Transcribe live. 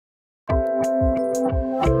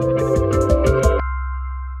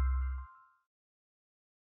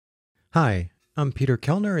Hi, I'm Peter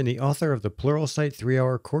Kellner and the author of the Pluralsight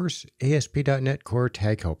 3-hour course, ASP.NET Core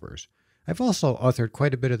Tag Helpers. I've also authored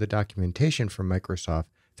quite a bit of the documentation from Microsoft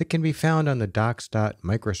that can be found on the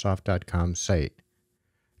docs.microsoft.com site.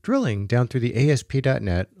 Drilling down through the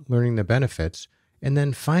ASP.NET, learning the benefits, and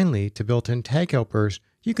then finally to built-in tag helpers,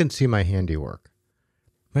 you can see my handiwork.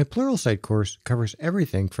 My Pluralsight course covers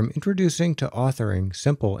everything from introducing to authoring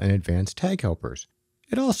simple and advanced tag helpers.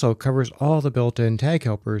 It also covers all the built-in tag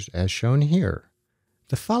helpers as shown here.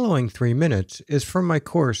 The following 3 minutes is from my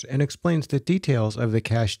course and explains the details of the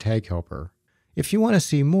cache tag helper. If you want to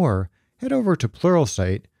see more, head over to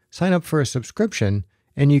Pluralsight, sign up for a subscription,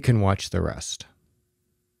 and you can watch the rest.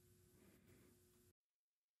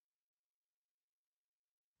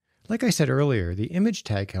 Like I said earlier, the image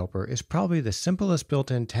tag helper is probably the simplest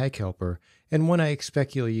built-in tag helper and one I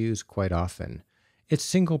expect you'll use quite often. Its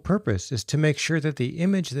single purpose is to make sure that the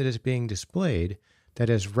image that is being displayed, that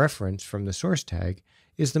is referenced from the source tag,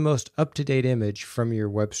 is the most up-to-date image from your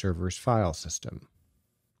web server's file system.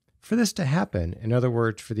 For this to happen, in other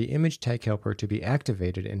words, for the image tag helper to be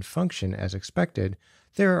activated and function as expected,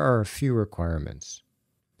 there are a few requirements.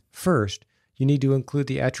 First, you need to include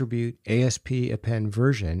the attribute ASP_append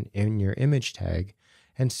version in your image tag,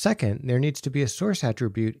 and second, there needs to be a source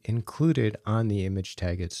attribute included on the image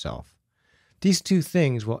tag itself. These two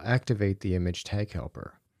things will activate the image tag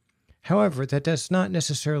helper. However, that does not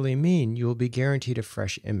necessarily mean you will be guaranteed a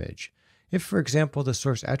fresh image. If, for example, the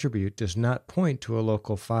source attribute does not point to a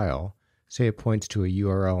local file, say it points to a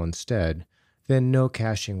URL instead, then no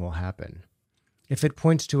caching will happen. If it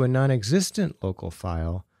points to a non-existent local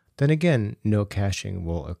file, then again, no caching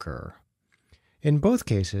will occur. In both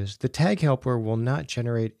cases, the tag helper will not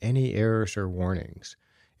generate any errors or warnings.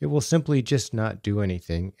 It will simply just not do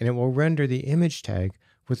anything, and it will render the image tag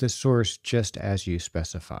with the source just as you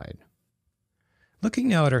specified. Looking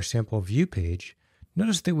now at our sample view page,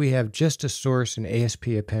 notice that we have just a source and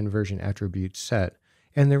ASP_append version attribute set,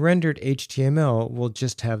 and the rendered HTML will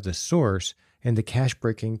just have the source and the cache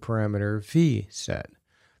breaking parameter v set.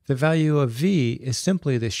 The value of v is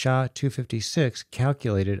simply the SHA-256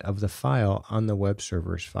 calculated of the file on the web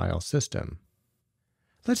server's file system.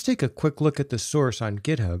 Let's take a quick look at the source on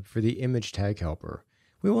GitHub for the image tag helper.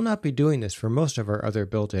 We will not be doing this for most of our other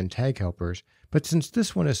built-in tag helpers, but since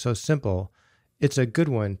this one is so simple, it's a good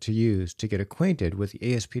one to use to get acquainted with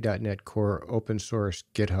the ASP.NET Core open source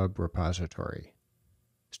GitHub repository.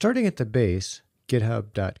 Starting at the base,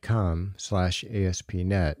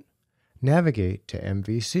 github.com/ASP.NET, navigate to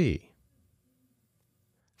MVC.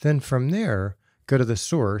 Then from there, go to the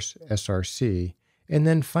source, src, and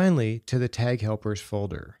then finally to the tag helpers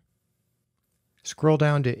folder. Scroll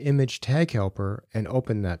down to image tag helper and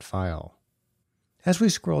open that file. As we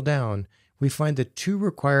scroll down, we find the two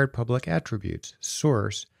required public attributes,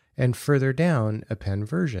 source, and further down, append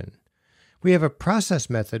version. We have a process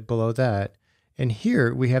method below that, and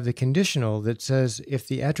here we have the conditional that says if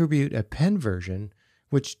the attribute append version,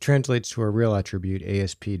 which translates to a real attribute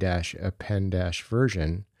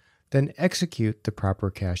ASP-append-version, then execute the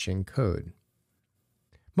proper caching code.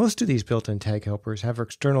 Most of these built-in tag helpers have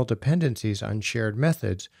external dependencies on shared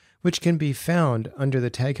methods, which can be found under the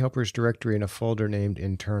tag helpers directory in a folder named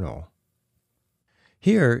internal.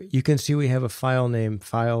 Here, you can see we have a file named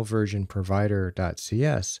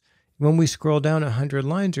fileversionprovider.cs. When we scroll down 100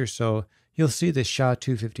 lines or so, you'll see the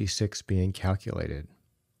SHA-256 being calculated.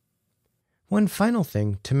 One final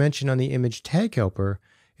thing to mention on the image tag helper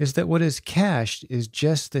is that what is cached is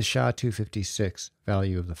just the SHA-256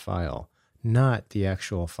 value of the file, not the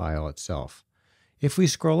actual file itself. If we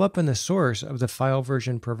scroll up in the source of the file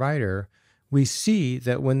version provider, we see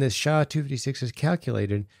that when this SHA-256 is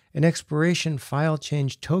calculated, an expiration file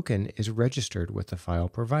change token is registered with the file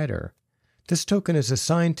provider. This token is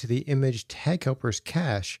assigned to the image tag helper's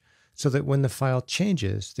cache so that when the file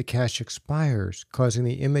changes, the cache expires, causing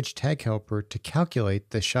the image tag helper to calculate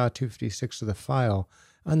the SHA-256 of the file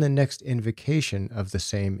on the next invocation of the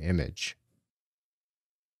same image.